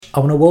I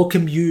want to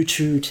welcome you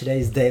to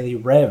today's Daily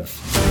Rev.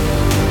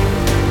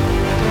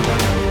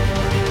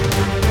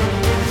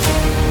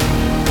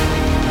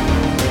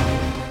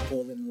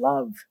 Fall in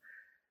love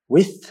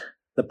with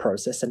the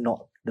process and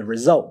not the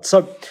result.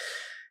 So,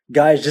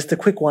 guys, just a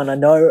quick one. I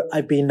know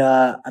I've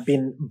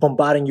been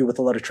bombarding you with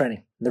a lot of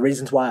training. The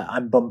reasons why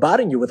I'm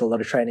bombarding you with a lot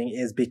of training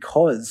is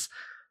because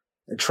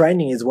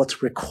training is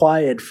what's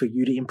required for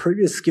you to improve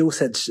your skill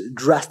sets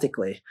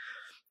drastically.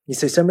 You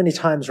see, so many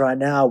times right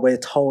now we're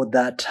told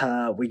that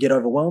we get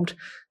overwhelmed,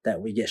 that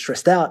we get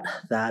stressed out,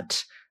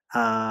 that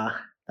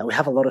we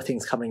have a lot of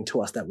things coming to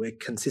us, that we're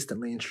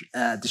consistently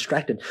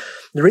distracted.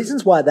 The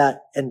reasons why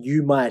that, and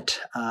you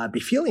might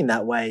be feeling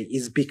that way,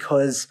 is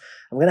because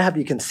I'm going to have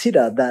you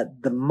consider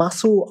that the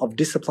muscle of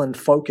disciplined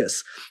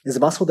focus is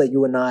a muscle that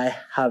you and I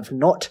have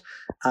not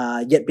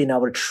yet been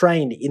able to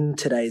train in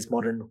today's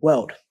modern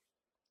world.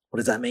 What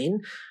does that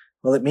mean?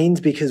 Well, it means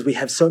because we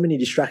have so many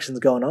distractions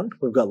going on.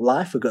 We've got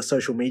life, we've got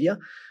social media,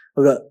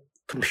 we've got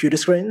computer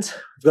screens,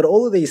 we've got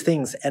all of these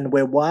things, and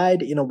we're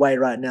wired in a way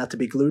right now to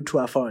be glued to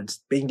our phones,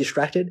 being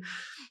distracted,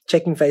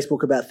 checking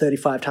Facebook about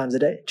 35 times a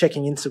day,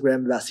 checking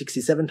Instagram about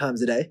 67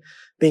 times a day,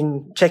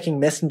 checking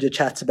messenger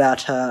chats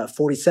about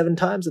 47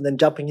 times, and then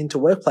jumping into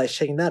workplace,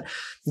 checking that.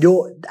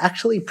 You're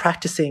actually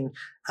practicing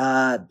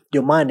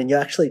your mind, and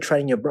you're actually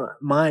training your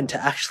mind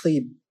to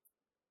actually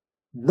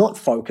not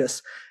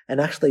focus and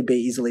actually be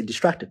easily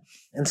distracted.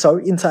 And so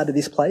inside of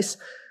this place,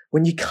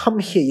 when you come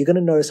here, you're going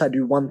to notice I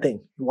do one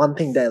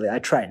thing daily. I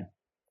train.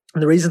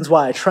 And the reasons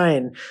why I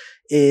train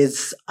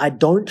is I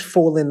don't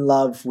fall in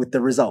love with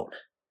the result.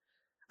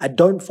 I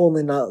don't fall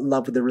in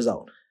love with the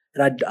result.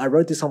 And I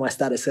wrote this on my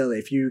status earlier.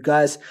 If you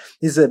guys,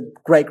 this is a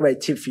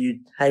great tip for you.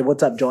 Hey,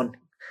 what's up, John?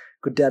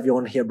 Good to have you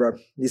on here, bro.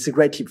 This is a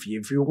great tip for you.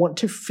 If you want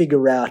to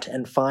figure out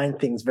and find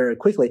things very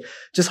quickly,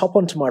 just hop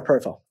onto my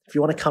profile. If you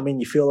want to come in,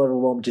 you feel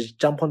overwhelmed, just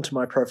jump onto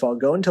my profile,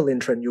 go into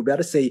Linh, and you'll be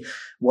able to see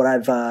what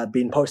I've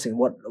been posting,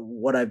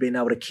 what I've been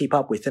able to keep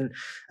up with. And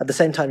at the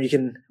same time, you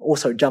can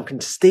also jump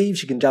into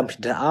Steve's, you can jump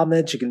into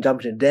Ahmed's, you can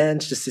jump into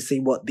Dan's just to see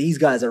what these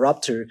guys are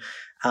up to,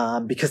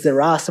 because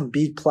there are some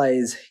big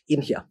players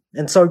in here.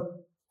 And so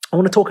I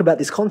want to talk about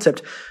this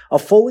concept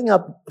of falling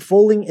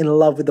in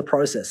love with the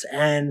process.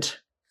 And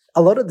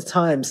a lot of the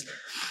times,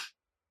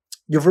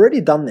 you've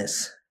already done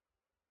this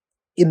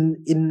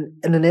in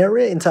an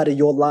area inside of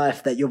your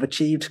life that you've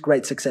achieved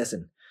great success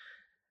in.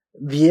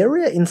 The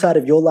area inside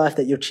of your life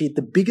that you've achieved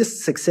the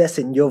biggest success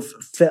in, you've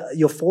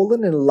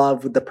fallen in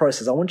love with the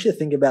process. I want you to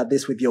think about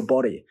this with your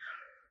body.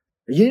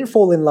 You didn't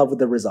fall in love with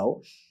the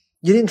result.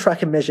 You didn't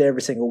track and measure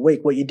every single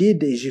week. What you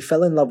did is you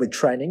fell in love with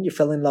training, you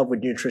fell in love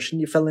with nutrition,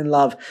 you fell in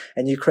love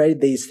and you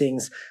created these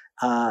things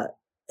and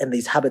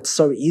these habits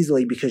so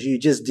easily because you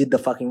just did the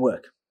fucking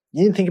work.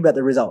 You didn't think about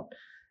the result.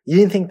 You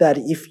didn't think that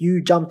if you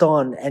jumped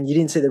on and you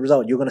didn't see the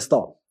result, you're going to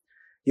stop.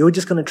 You were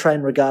just going to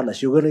train regardless.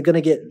 You're going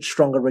to get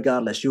stronger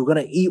regardless. You're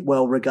going to eat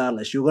well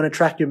regardless. You're going to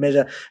track your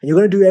measure and you're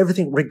going to do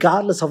everything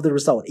regardless of the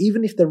result.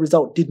 Even if the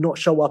result did not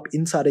show up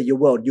inside of your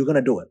world, you're going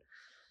to do it.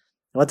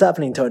 What's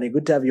happening, Tony?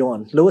 Good to have you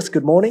on. Lewis,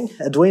 good morning.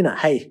 Edwina,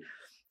 hey,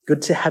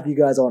 good to have you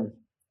guys on.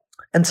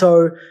 And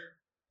so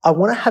I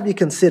want to have you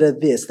consider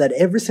this, that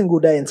every single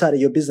day inside of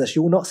your business,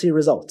 you will not see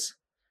results.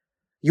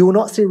 You will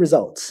not see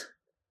results.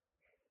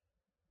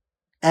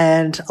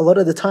 And a lot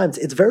of the times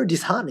it's very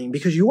disheartening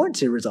because you won't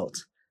see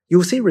results.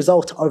 You'll see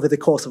results over the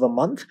course of a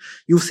month.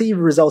 You'll see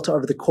results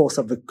over the course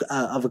of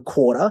a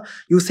quarter.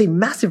 You'll see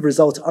massive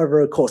results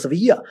over a course of a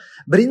year.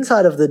 But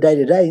inside of the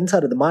day-to-day,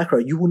 inside of the micro,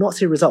 you will not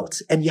see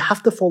results. And you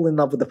have to fall in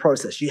love with the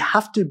process. You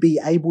have to be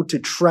able to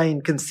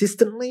train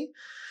consistently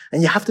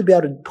and you have to be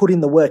able to put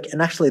in the work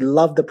and actually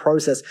love the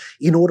process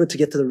in order to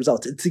get to the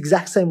results. It's the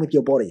exact same with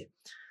your body.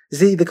 You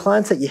see, the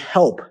clients that you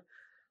help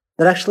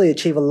that actually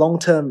achieve a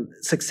long-term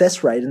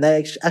success rate and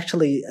they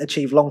actually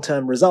achieve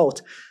long-term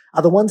results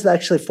are the ones that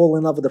actually fall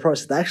in love with the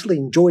process. They actually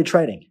enjoy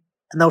training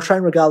and they'll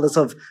train regardless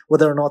of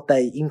whether or not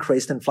they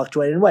increased and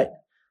fluctuated in weight.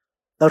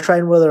 They'll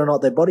train whether or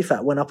not their body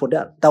fat went up or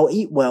down. They'll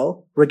eat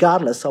well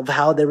regardless of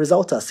how their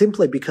results are,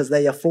 simply because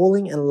they are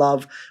falling in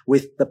love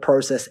with the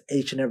process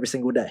each and every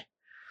single day.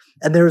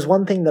 And there is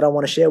one thing that I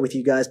want to share with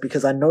you guys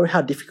because I know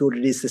how difficult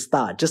it is to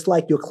start. Just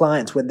like your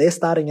clients, when they're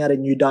starting out a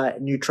new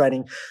diet, a new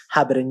training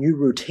habit, a new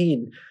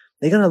routine,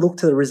 they're going to look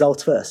to the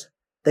results first.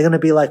 They're going to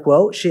be like,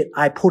 well, shit,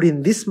 I put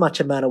in this much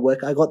amount of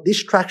work. I got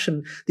this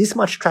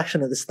much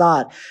traction at the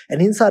start.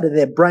 And inside of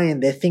their brain,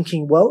 they're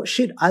thinking, well,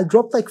 shit, I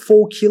dropped like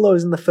 4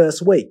 kilos in the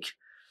first week.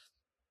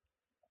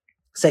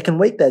 Second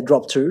week, they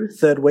drop 2.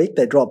 Third week,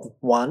 they drop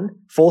 1.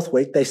 Fourth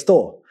week, they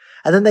store.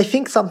 And then they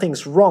think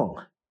something's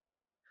wrong.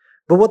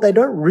 But what they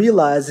don't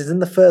realize is in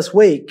the first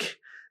week,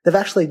 they've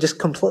actually just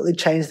completely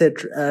changed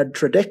their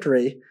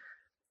trajectory.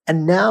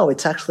 And now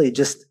it's actually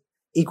just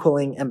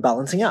equaling and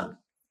balancing out.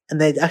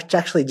 And they're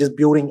actually just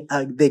building,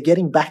 they're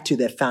getting back to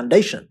their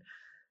foundation.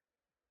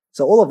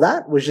 So all of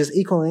that was just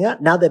equaling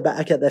out. Now they're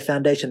back at their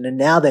foundation and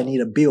now they need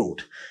to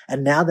build.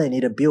 And now they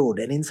need to build.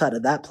 And inside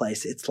of that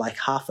place, it's like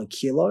half a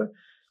kilo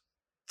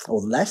or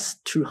less,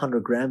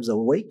 200 grams a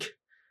week.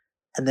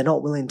 And they're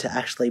not willing to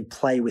actually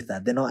play with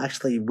that. They're not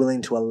actually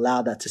willing to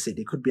allow that to sit.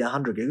 It could be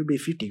 100, it could be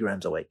 50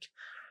 grams a week.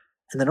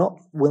 And they're not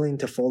willing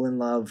to fall in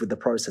love with the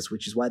process,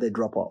 which is why they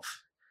drop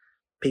off.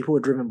 People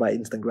are driven by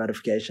instant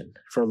gratification.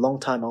 For a long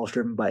time, I was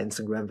driven by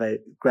instant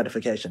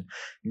gratification.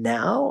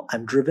 Now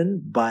I'm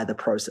driven by the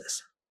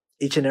process.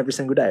 Each and every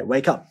single day,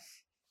 wake up,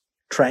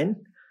 train.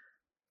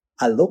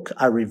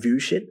 I review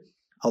shit.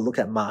 I'll look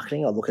at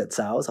marketing. I'll look at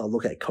sales. I'll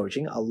look at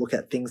coaching. I'll look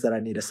at things that I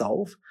need to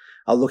solve.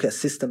 I'll look at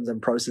systems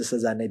and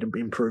processes I need to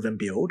improve and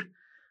build.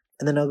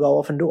 And then I'll go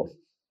off and do them.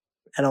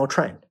 And I'll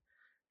train.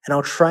 And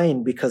I'll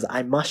train because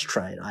I must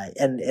train.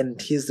 And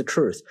here's the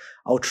truth.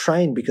 I'll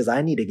train because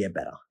I need to get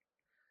better.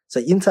 So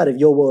inside of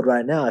your world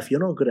right now, if you're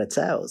not good at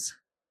sales,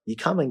 you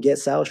come and get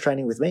sales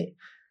training with me.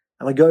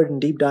 And we go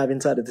and deep dive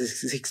inside of the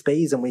 6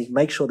 P's and we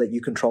make sure that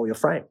you control your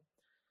frame.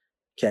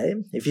 Okay.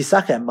 If you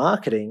suck at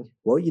marketing,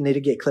 well, you need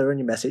to get clear on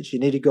your message. You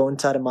need to go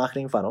inside of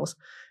marketing funnels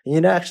and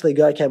you need to actually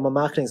go, okay, my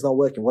marketing's not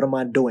working. What am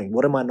I doing?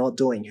 What am I not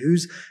doing?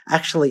 Who's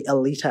actually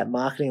elite at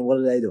marketing? What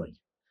are they doing?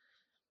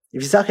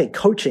 If you suck at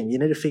coaching, you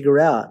need to figure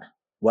out,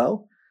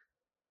 well,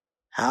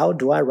 how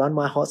do I run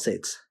my hot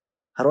seats?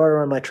 How do I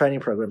run my training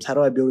programs? How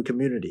do I build a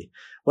community?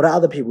 What are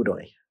other people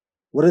doing?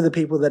 What are the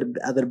people that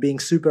are being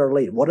super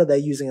elite? What are they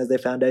using as their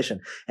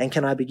foundation? And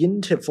can I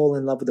begin to fall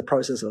in love with the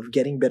process of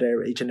getting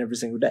better each and every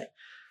single day?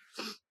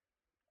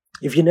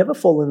 If you never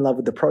fall in love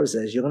with the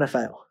process, you're going to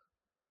fail.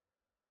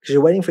 Because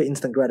you're waiting for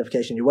instant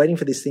gratification. You're waiting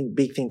for this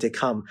big thing to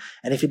come.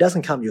 And if it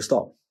doesn't come, you'll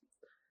stop.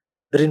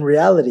 But in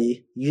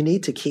reality, you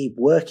need to keep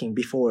working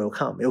before it'll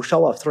come. It'll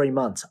show up 3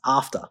 months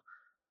after.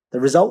 The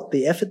result,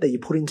 the effort that you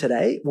put in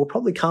today will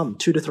probably come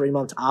 2 to 3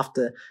 months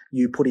after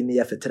you put in the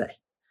effort today.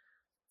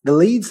 The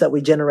leads that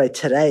we generate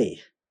today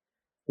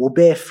will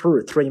bear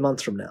fruit 3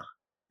 months from now.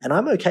 And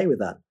I'm okay with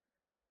that.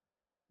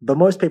 But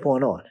most people are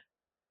not.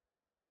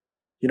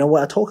 You know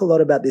what? I talk a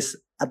lot about this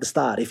at the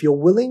start. If you're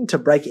willing to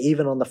break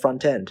even on the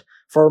front end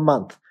for a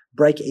month,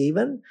 break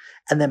even,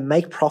 and then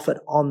make profit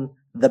on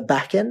the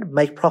back end,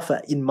 make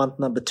profit in month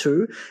number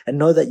 2, and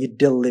know that you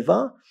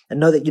deliver and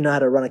know that you know how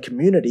to run a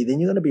community, then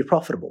you're going to be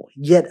profitable.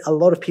 Yet a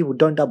lot of people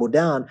don't double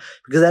down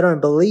because they don't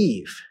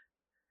believe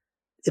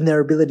in their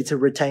ability to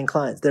retain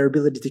clients, their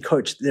ability to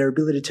coach, their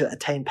ability to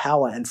attain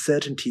power and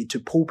certainty to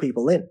pull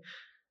people in.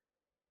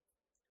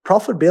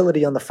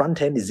 Profitability on the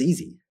front end is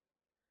easy.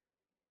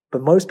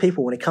 But most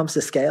people, when it comes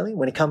to scaling,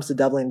 when it comes to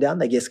doubling down,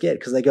 they get scared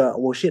because they go,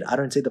 well, shit, I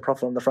don't see the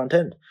profit on the front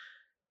end.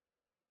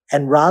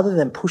 And rather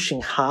than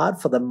pushing hard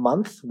for the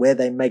month where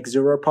they make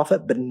zero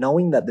profit, but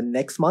knowing that the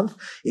next month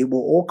it will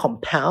all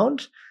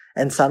compound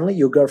and suddenly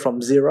you'll go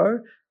from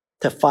zero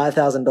to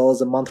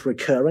 $5,000 a month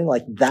recurring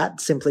like that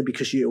simply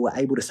because you were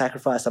able to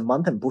sacrifice a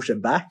month and push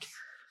it back,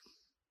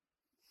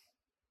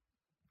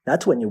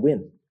 that's when you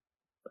win.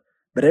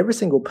 But every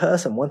single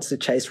person wants to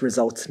chase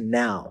results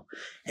now.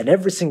 And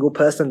every single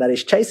person that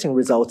is chasing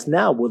results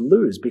now will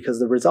lose because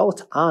the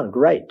results aren't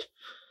great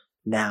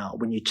now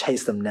when you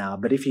chase them now.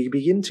 But if you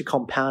begin to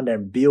compound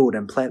and build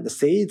and plant the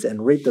seeds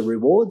and reap the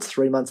rewards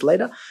 3 months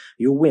later,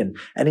 you'll win.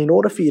 And in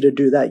order for you to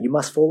do that, you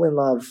must fall in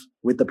love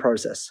with the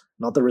process,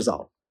 not the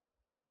result.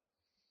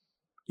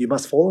 You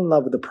must fall in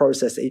love with the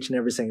process each and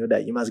every single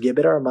day. You must get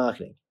better at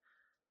marketing.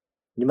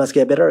 You must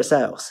get better at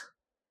sales.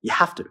 You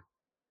have to.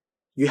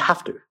 You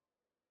have to.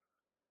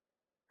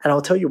 And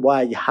I'll tell you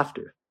why you have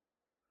to.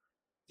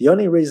 The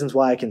only reasons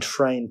why I can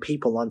train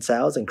people on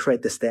sales and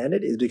create the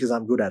standard is because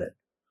I'm good at it.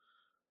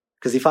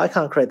 Because if I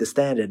can't create the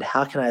standard,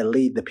 how can I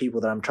lead the people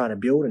that I'm trying to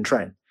build and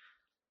train?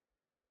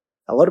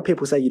 A lot of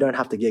people say you don't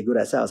have to get good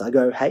at sales. I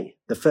go, hey,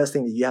 the first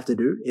thing that you have to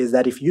do is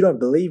that if you don't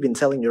believe in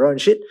selling your own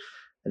shit,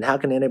 then how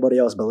can anybody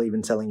else believe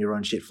in selling your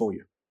own shit for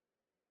you?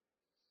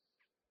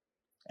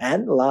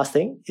 And the last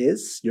thing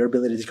is your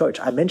ability to coach.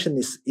 I mentioned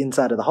this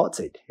inside of the hot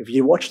seat. If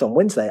you watched on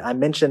Wednesday, I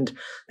mentioned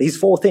these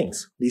 4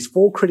 things, these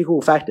 4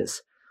 critical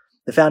factors,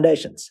 the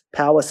foundations,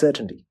 power,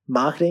 certainty,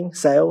 marketing,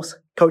 sales,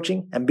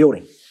 coaching, and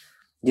building.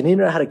 You need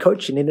to know how to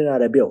coach. You need to know how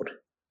to build.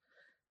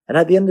 And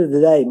at the end of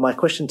the day, my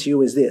question to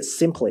you is this,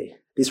 simply,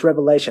 this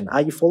revelation.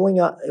 Are you falling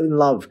in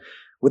love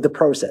with the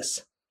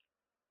process?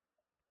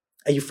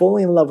 Are you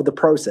falling in love with the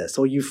process,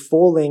 or are you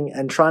falling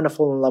and trying to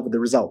fall in love with the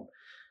result?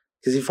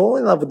 Because if you fall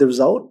in love with the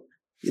result,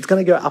 it's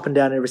going to go up and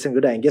down every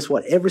single day. And guess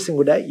what? Every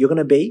single day, you're going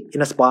to be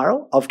in a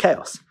spiral of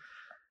chaos.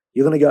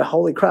 You're going to go,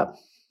 holy crap.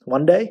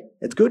 One day,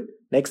 it's good.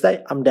 Next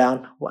day, I'm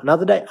down.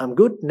 Another day, I'm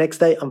good. Next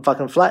day, I'm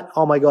fucking flat.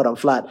 Oh my God, I'm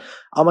flat.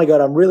 Oh my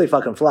God, I'm really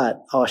fucking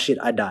flat. Oh shit,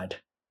 I died.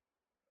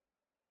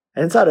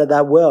 And inside of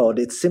that world,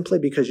 it's simply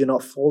because you're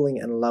not falling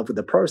in love with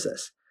the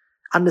process.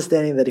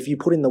 Understanding that if you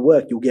put in the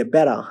work, you'll get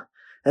better.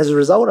 As a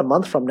result, a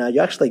month from now,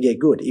 you actually get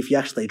good if you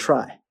actually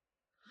try.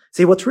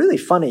 See, what's really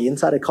funny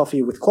inside of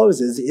Coffee with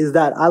Closers is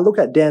that I look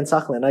at Dan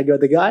Suckling and I go,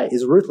 the guy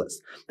is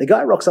ruthless. The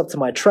guy rocks up to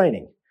my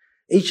training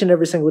each and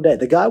every single day.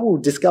 The guy will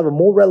discover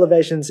more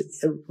revelations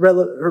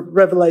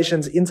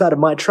inside of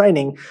my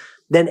training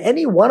than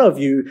any one of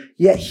you,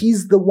 yet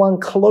he's the one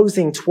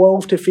closing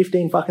 12 to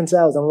 15 fucking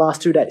sales in the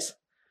last 2 days.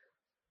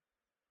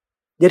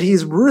 Yet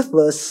he's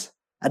ruthless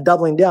at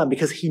doubling down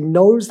because he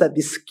knows that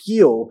this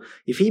skill,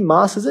 if he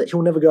masters it,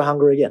 he'll never go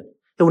hungry again.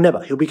 He'll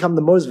never. He'll become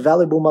the most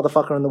valuable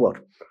motherfucker in the world.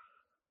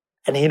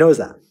 And he knows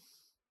that.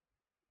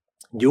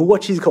 You'll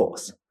watch his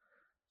course.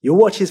 You'll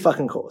watch his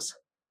fucking course.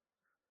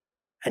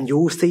 And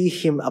you'll see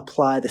him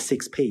apply the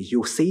 6 Ps.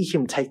 You'll see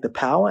him take the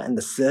power and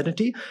the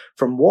certainty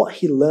from what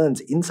he learns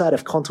inside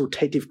of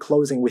consultative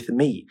closing with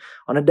me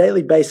on a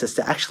daily basis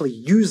to actually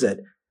use it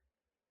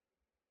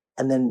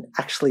and then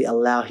actually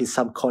allow his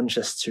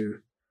subconscious to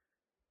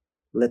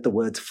let the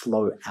words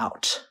flow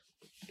out.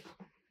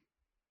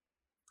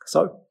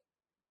 So,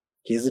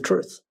 here's the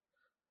truth.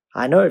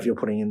 I know if you're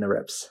putting in the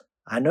reps.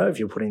 I know if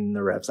you're putting in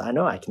the reps. I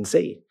know, I can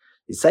see.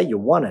 You say you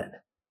want it.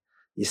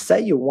 You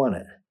say you want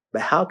it.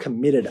 But how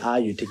committed are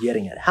you to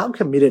getting it? How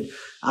committed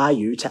are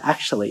you to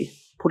actually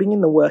putting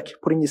in the work,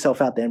 putting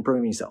yourself out there and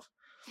proving yourself?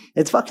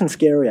 It's fucking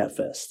scary at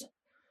first.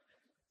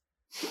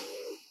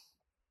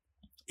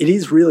 It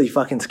is really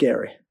fucking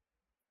scary.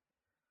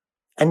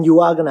 And you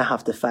are going to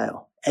have to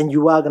fail. And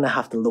you are going to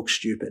have to look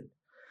stupid.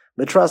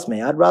 But trust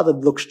me, I'd rather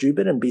look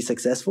stupid and be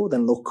successful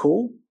than look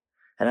cool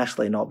and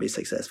actually not be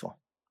successful,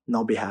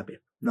 not be happy,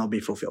 not be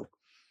fulfilled.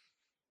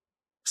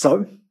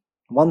 So,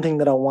 one thing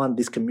that I want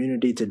this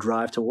community to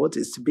drive towards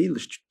is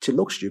to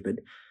look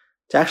stupid,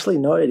 to actually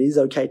know it is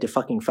okay to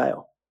fucking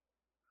fail.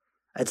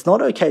 It's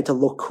not okay to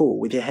look cool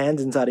with your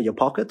hands inside of your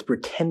pockets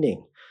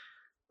pretending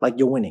like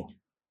you're winning.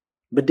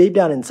 But deep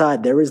down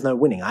inside, there is no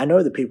winning. I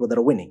know the people that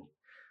are winning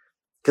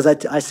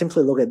because I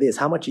simply look at this.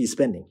 How much are you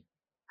spending?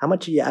 How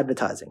much are you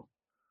advertising?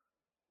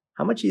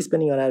 How much are you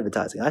spending on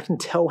advertising? I can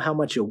tell how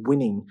much you're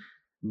winning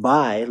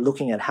by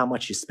looking at how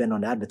much you spend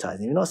on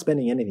advertising. If you're not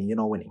spending anything, you're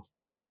not winning.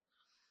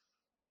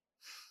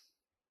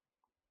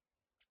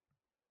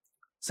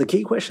 So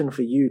key question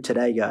for you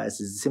today, guys,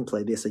 is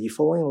simply this. Are you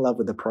falling in love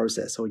with the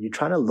process or are you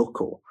trying to look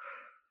cool?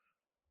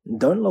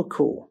 Don't look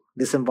cool.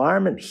 This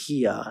environment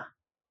here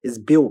is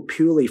built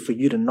purely for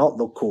you to not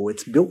look cool.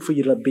 It's built for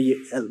you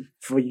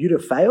to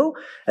fail.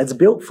 It's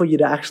built for you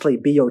to actually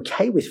be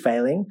okay with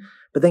failing,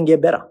 but then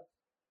get better.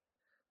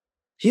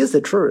 Here's the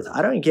truth.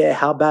 I don't care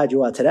how bad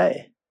you are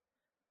today.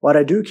 What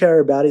I do care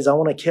about is I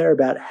want to care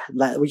about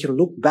that we can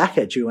look back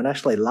at you and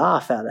actually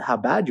laugh at how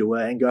bad you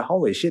were and go,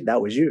 holy shit,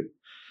 that was you.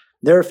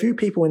 There are a few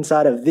people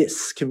inside of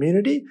this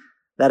community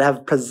that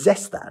have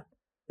possessed that.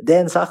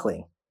 Dan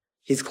Suckling,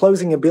 his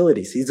closing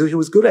abilities. He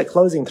was good at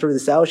closing through the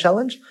sales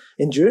challenge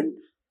in June,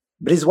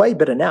 but he's way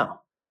better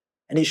now.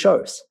 And he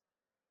shows.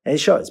 And he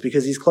shows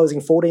because he's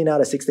closing 14 out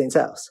of 16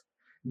 sales.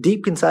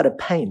 Deep inside of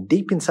pain,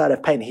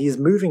 he is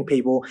moving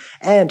people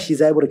and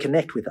he's able to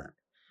connect with that.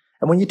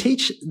 And when you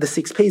teach the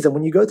 6 Ps and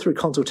when you go through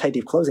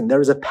consultative closing,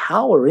 there is a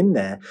power in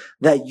there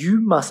that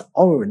you must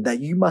own,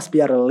 that you must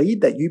be able to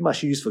lead, that you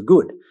must use for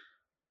good.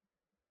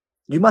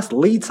 You must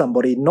lead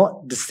somebody,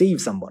 not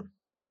deceive someone.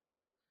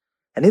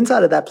 And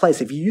inside of that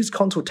place, if you use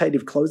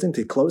consultative closing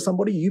to close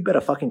somebody, you better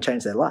fucking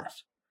change their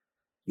life.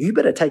 You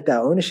better take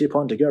that ownership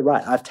on to go,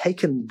 right, I've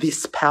taken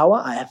this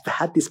power, I have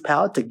had this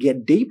power to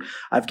get deep,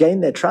 I've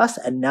gained their trust,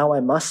 and now I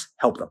must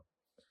help them.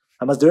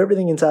 I must do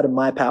everything inside of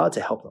my power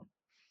to help them.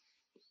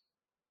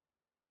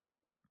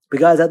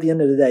 But guys, at the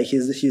end of the day,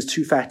 here's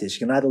 2 factors.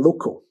 You can either look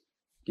cool.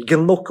 You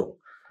can look cool.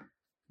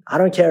 I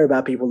don't care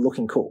about people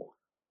looking cool.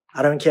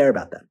 I don't care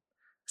about that.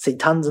 See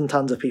tons and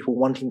tons of people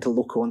wanting to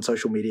look cool on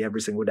social media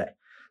every single day.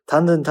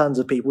 Tons and tons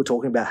of people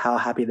talking about how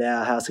happy they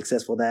are, how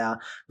successful they are.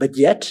 But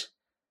yet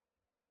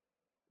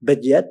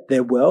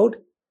their world,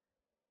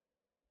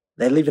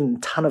 they live in a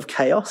ton of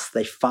chaos.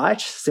 They fight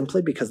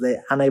simply because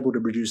they're unable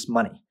to produce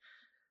money.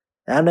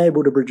 They're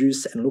unable to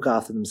produce and look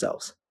after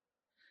themselves.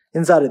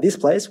 Inside of this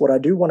place, what I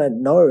do want to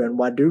know and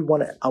what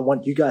I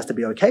want you guys to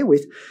be okay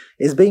with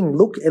is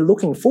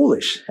looking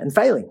foolish and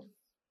failing.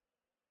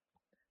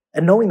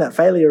 And knowing that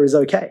failure is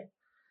okay.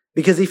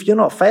 Because if you're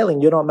not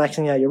failing, you're not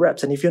maxing out your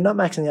reps. And if you're not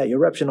maxing out your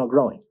reps, you're not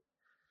growing.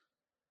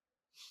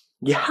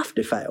 You have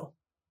to fail.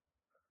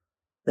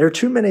 There are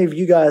too many of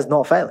you guys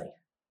not failing,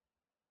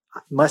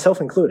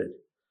 myself included.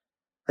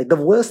 Like the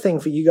worst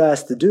thing for you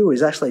guys to do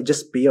is actually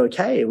just be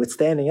okay with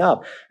standing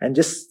up and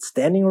just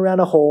standing around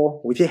a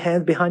hall with your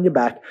hands behind your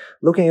back,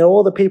 looking at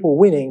all the people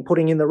winning,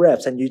 putting in the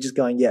reps, and you just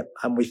going, yep,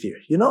 I'm with you.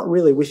 You're not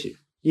really with you.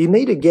 You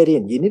need to get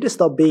in. You need to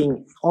stop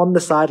being on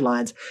the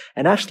sidelines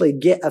and actually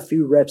get a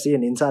few reps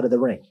in inside of the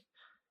ring.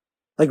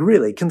 Like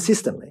really,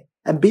 consistently.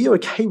 And be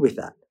okay with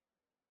that.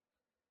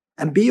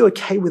 And be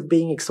okay with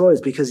being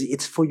exposed because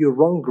it's for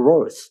your own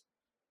growth.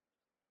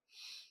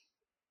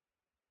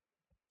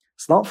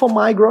 It's not for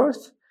my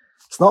growth.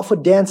 It's not for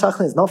Dan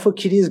Suckling. It's not for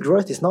Kitty's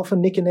growth. It's not for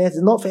Nick and Nancy.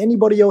 It's not for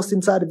anybody else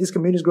inside of this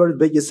community's growth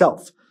but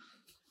yourself.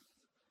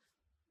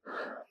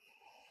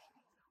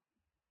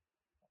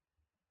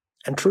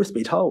 And truth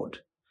be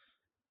told,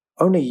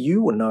 only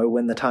you will know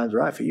when the time's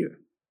right for you.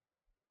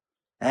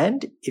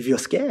 And if you're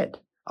scared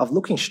of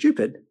looking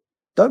stupid,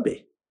 don't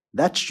be.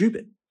 That's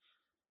stupid.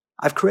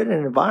 I've created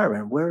an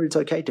environment where it's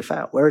okay to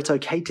fail, where it's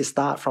okay to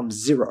start from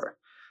zero.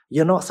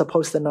 You're not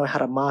supposed to know how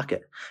to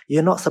market.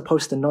 You're not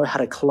supposed to know how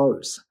to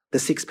close the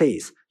 6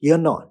 Ps. You're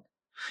not.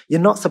 You're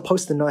not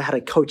supposed to know how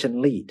to coach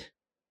and lead.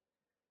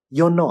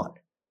 You're not.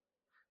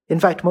 In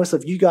fact, most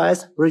of you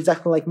guys were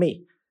exactly like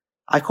me.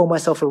 I call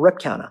myself a rep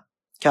counter,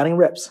 counting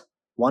reps.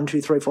 1,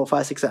 2, 3, 4,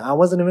 5, 6, 7. I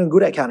wasn't even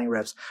good at counting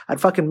reps.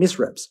 I'd fucking miss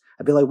reps.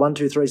 I'd be like 1,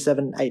 2, 3,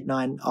 7, 8,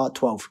 9,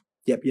 12.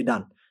 Yep, you're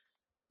done.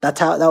 That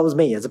was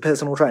me as a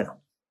personal trainer,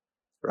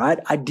 right?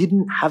 I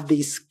didn't have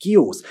these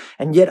skills,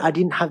 and yet I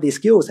didn't have these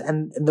skills.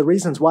 And the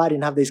reasons why I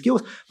didn't have these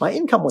skills, my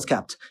income was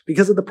capped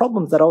because of the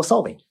problems that I was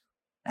solving.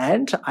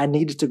 And I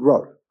needed to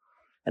grow.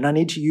 And I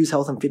need to use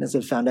health and fitness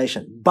as a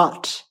foundation.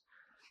 But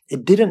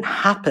it didn't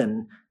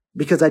happen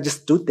because I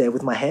just stood there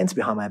with my hands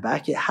behind my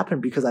back. It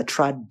happened because I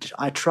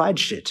tried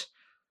shit.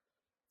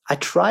 I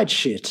tried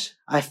shit.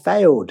 I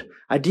failed.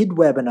 I did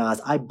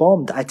webinars. I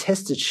bombed. I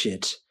tested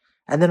shit.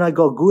 And then I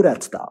got good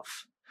at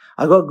stuff.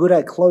 I got good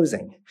at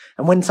closing.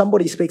 And when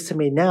somebody speaks to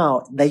me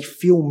now, they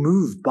feel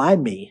moved by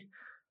me,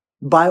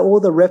 by all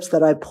the reps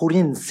that I put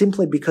in,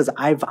 simply because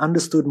I've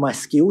understood my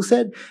skill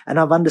set and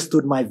I've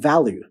understood my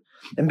value.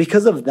 And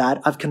because of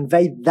that, I've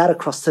conveyed that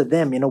across to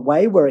them in a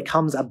way where it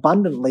comes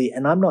abundantly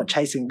and I'm not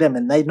chasing them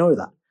and they know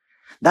that.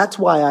 That's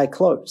why I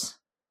close.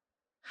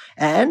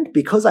 And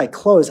because I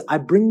close, I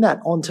bring that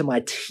onto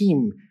my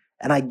team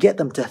and I get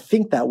them to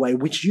think that way,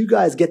 which you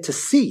guys get to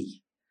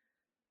see.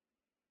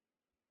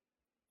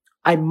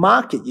 I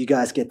market, you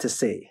guys get to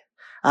see.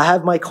 I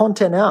have my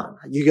content out,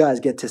 you guys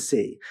get to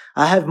see.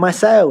 I have my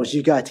sales,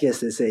 you guys get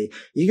to see.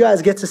 You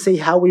guys get to see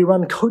how we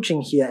run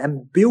coaching here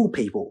and build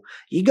people.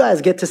 You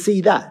guys get to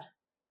see that.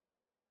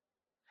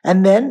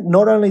 And then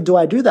not only do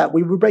I do that,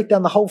 we break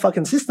down the whole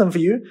fucking system for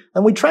you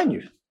and we train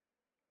you.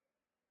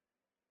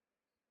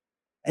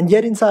 And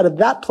yet inside of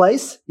that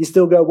place, you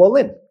still go, well,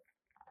 Lynn.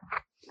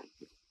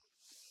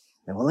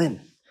 And well, Lynn,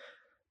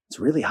 it's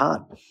really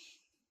hard.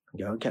 I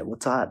go, okay,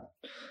 what's hard?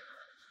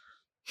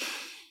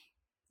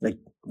 Like,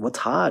 what's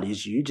hard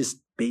is you just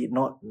be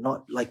not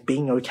like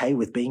being okay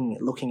with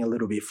looking a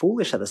little bit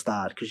foolish at the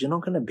start because you're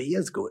not going to be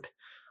as good.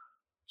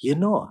 You're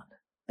not.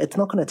 It's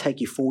not going to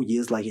take you 4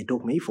 years like it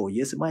took me 4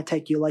 years. It might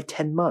take you like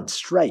 10 months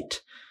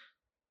straight.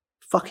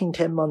 Fucking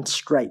 10 months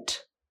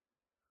straight.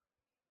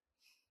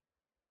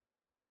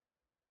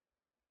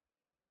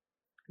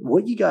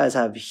 What you guys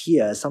have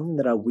here is something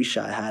that I wish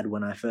I had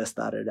when I first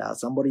started out.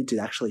 Somebody to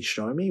actually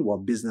show me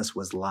what business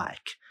was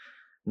like.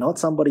 Not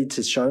somebody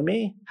to show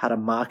me how to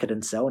market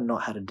and sell and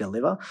not how to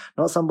deliver.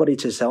 Not somebody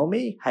to tell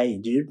me, hey,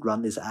 dude,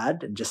 run this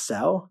ad and just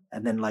sell.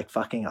 And then like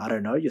fucking, I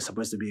don't know, you're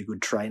supposed to be a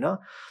good trainer.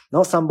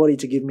 Not somebody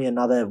to give me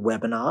another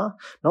webinar.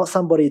 Not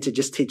somebody to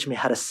just teach me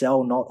how to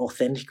sell, not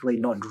authentically,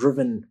 not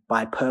driven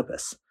by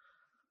purpose.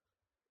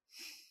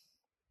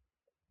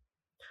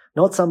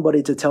 Not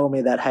somebody to tell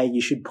me that, hey,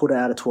 you should put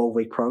out a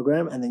 12-week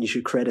program and then you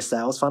should create a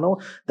sales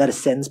funnel that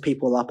sends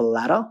people up a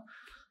ladder.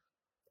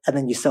 And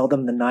then you sell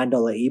them the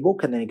 $9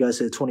 ebook and then it goes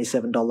to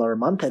 $27 a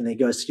month and then it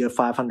goes to your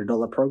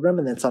 $500 program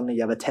and then suddenly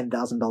you have a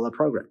 $10,000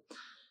 program.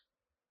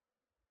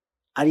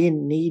 I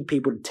didn't need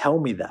people to tell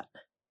me that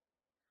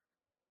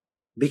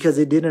because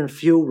it didn't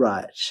feel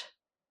right.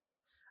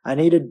 I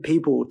needed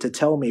people to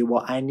tell me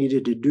what I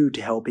needed to do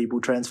to help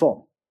people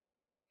transform.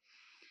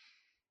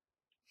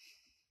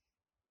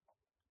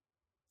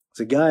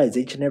 So guys,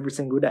 each and every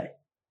single day,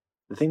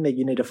 the thing that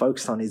you need to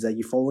focus on is that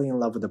you're falling in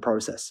love with the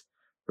process.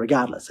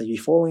 Regardless, are you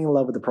falling in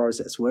love with the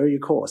process? Where are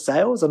your core?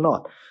 Sales or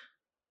not?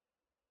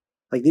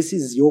 Like, this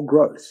is your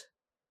growth.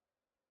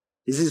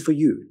 This is for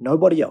you,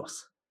 nobody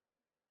else.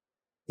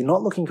 You're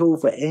not looking cool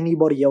for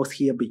anybody else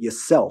here but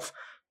yourself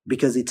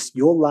because it's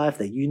your life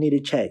that you need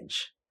to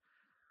change.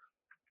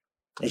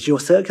 It's your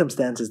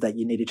circumstances that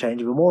you need to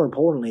change, but more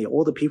importantly,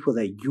 all the people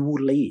that you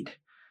will lead.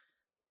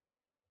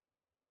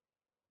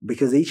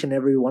 Because each and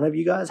every one of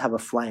you guys have a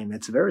flame.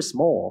 It's very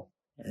small.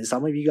 And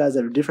some of you guys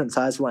have a different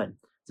size flame.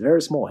 It's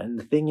very small. And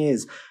the thing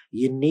is,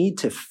 you need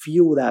to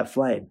fuel that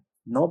flame,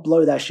 not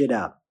blow that shit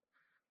out.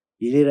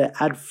 You need to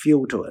add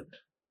fuel to it.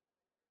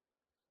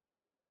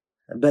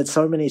 But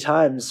so many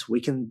times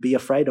we can be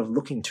afraid of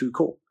looking too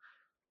cool.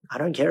 I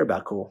don't care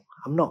about cool.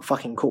 I'm not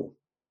fucking cool.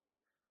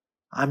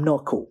 I'm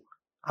not cool.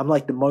 I'm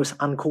like the most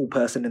uncool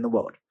person in the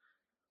world.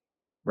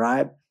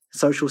 Right?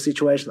 Social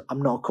situations,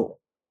 I'm not cool.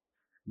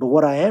 But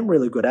what I am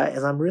really good at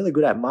is I'm really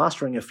good at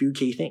mastering a few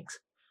key things.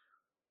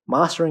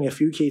 Mastering a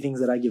few key things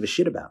that I give a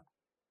shit about.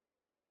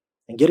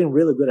 And getting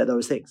really good at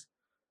those things.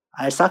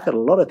 I suck at a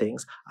lot of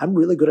things. I'm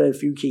really good at a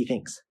few key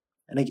things.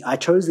 And I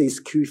chose these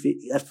few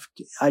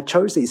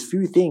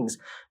things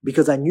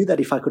because I knew that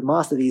if I could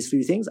master these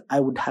few things,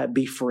 I would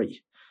be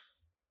free.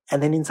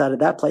 And then inside of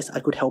that place, I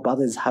could help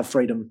others have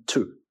freedom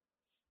too.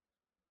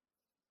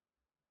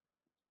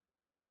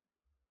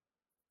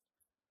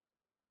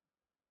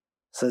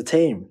 So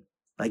team,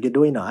 like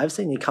Edwina, I've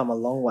seen you come a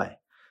long way.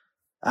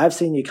 I've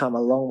seen you come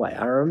a long way.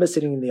 I remember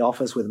sitting in the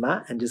office with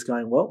Matt and just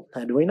going, well,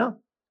 Edwina,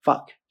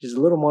 fuck, she's a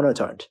little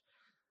monotoned.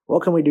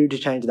 What can we do to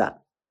change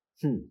that?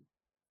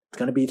 It's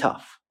going to be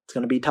tough. It's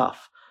going to be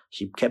tough.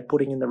 She kept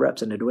putting in the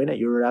reps, and Edwina,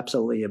 you're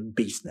absolutely a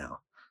beast now.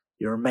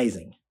 You're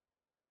amazing.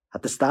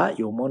 At the start,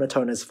 you're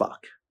monotone as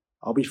fuck.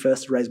 I'll be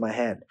first to raise my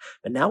hand.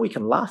 But now we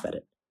can laugh at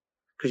it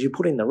because you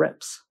put in the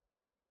reps.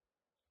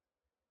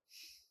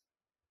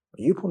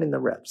 You put in the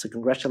reps, so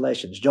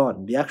congratulations.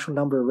 John, the actual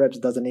number of reps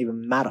doesn't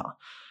even matter.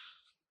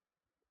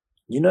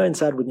 You know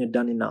inside when you're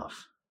done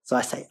enough. So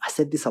I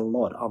said this a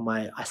lot on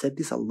my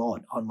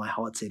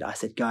hot seat. I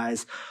said,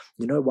 guys,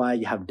 you know why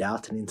you have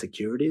doubts and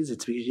insecurities?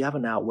 It's because you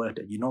haven't outworked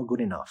it. You're not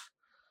good enough.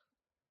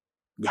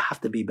 You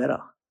have to be better.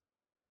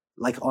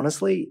 Like,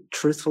 honestly,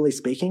 truthfully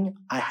speaking,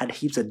 I had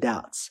heaps of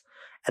doubts.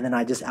 And then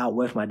I just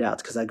outworked my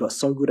doubts because I got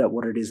so good at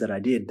what it is that I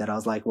did that I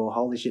was like, well,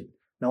 holy shit,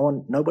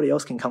 nobody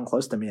else can come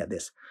close to me at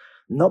this.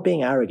 Not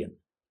being arrogant.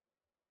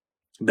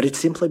 But it's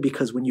simply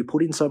because when you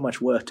put in so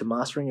much work to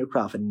mastering your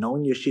craft and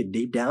knowing your shit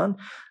deep down,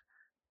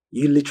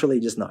 you literally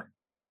just know.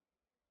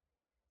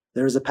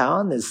 There is a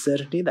power and there's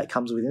certainty that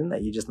comes within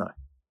that you just know.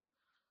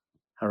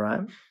 All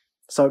right?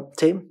 So,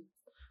 team,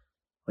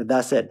 with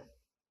that said,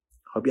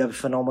 hope you have a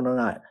phenomenal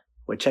night.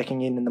 We're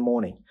checking in the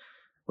morning.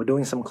 We're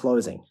doing some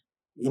closing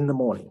in the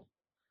morning.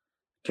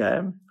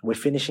 Okay? We're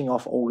finishing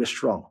off August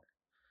strong.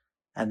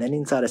 And then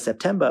inside of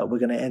September, we're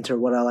going to enter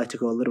what I like to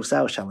call a little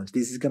sales challenge.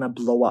 This is going to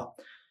blow up.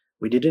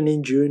 We did it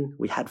in June.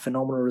 We had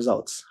phenomenal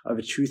results.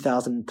 Over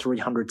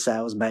 2,300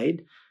 sales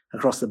made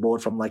across the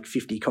board from like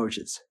 50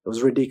 coaches. It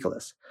was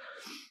ridiculous.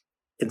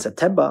 In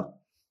September,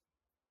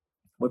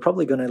 we're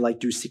probably going to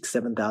do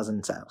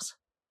 7,000 sales.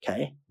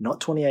 Okay? Not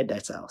 28-day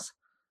sales.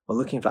 We're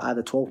looking for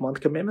either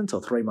 12-month commitments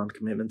or 3-month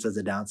commitments as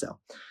a downsell.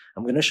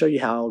 I'm going to show you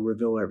how I'll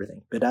reveal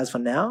everything. But as for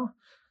now,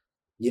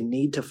 you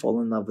need to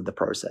fall in love with the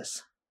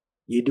process.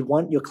 You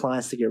want your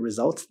clients to get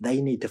results.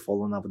 They need to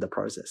fall in love with the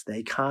process.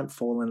 They can't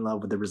fall in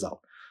love with the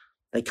result.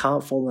 They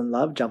can't fall in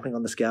love jumping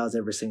on the scales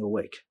every single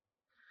week.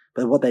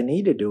 But what they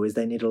need to do is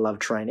they need to love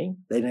training.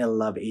 They need to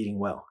love eating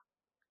well.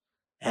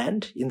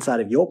 And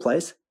inside of your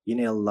place, you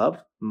need to love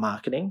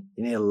marketing.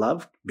 You need to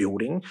love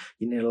building.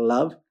 You need to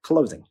love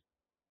closing.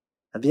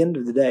 At the end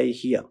of the day,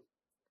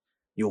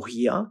 you're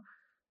here.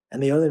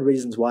 And the only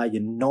reasons why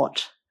you're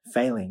not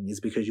failing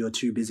is because you're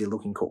too busy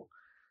looking cool.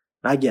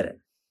 And I get it.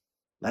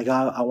 Like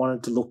I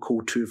wanted to look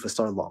cool too for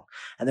so long.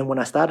 And then when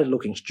I started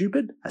looking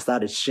stupid, I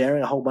started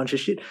sharing a whole bunch of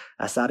shit.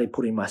 I started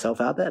putting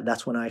myself out there.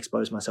 That's when I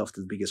exposed myself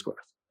to the biggest growth.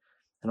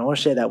 And I want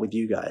to share that with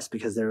you guys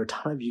because there are a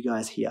ton of you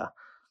guys here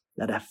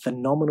that have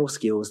phenomenal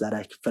skills, that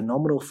are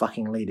phenomenal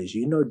fucking leaders.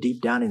 You know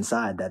deep down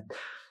inside that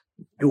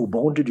you were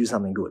born to do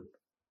something good.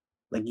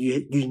 Like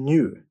you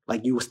knew,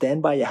 like you will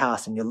stand by your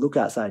house and you look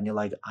outside and you're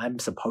like, I'm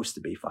supposed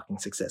to be fucking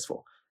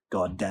successful.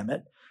 God damn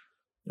it.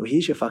 Well,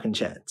 here's your fucking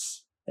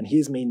chance. And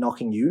here's me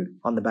knocking you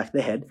on the back of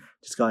the head,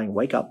 just going,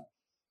 wake up.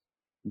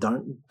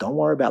 Don't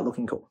worry about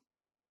looking cool.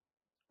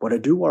 What I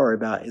do worry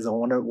about is I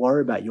want to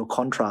worry about your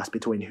contrast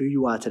between who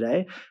you are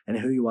today and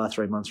who you are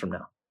 3 months from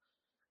now.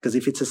 Because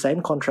if it's the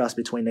same contrast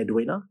between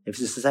Edwina, if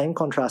it's the same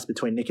contrast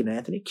between Nick and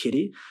Anthony,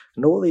 Kitty,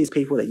 and all these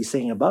people that you're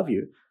seeing above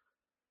you,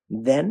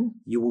 then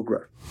you will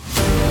grow.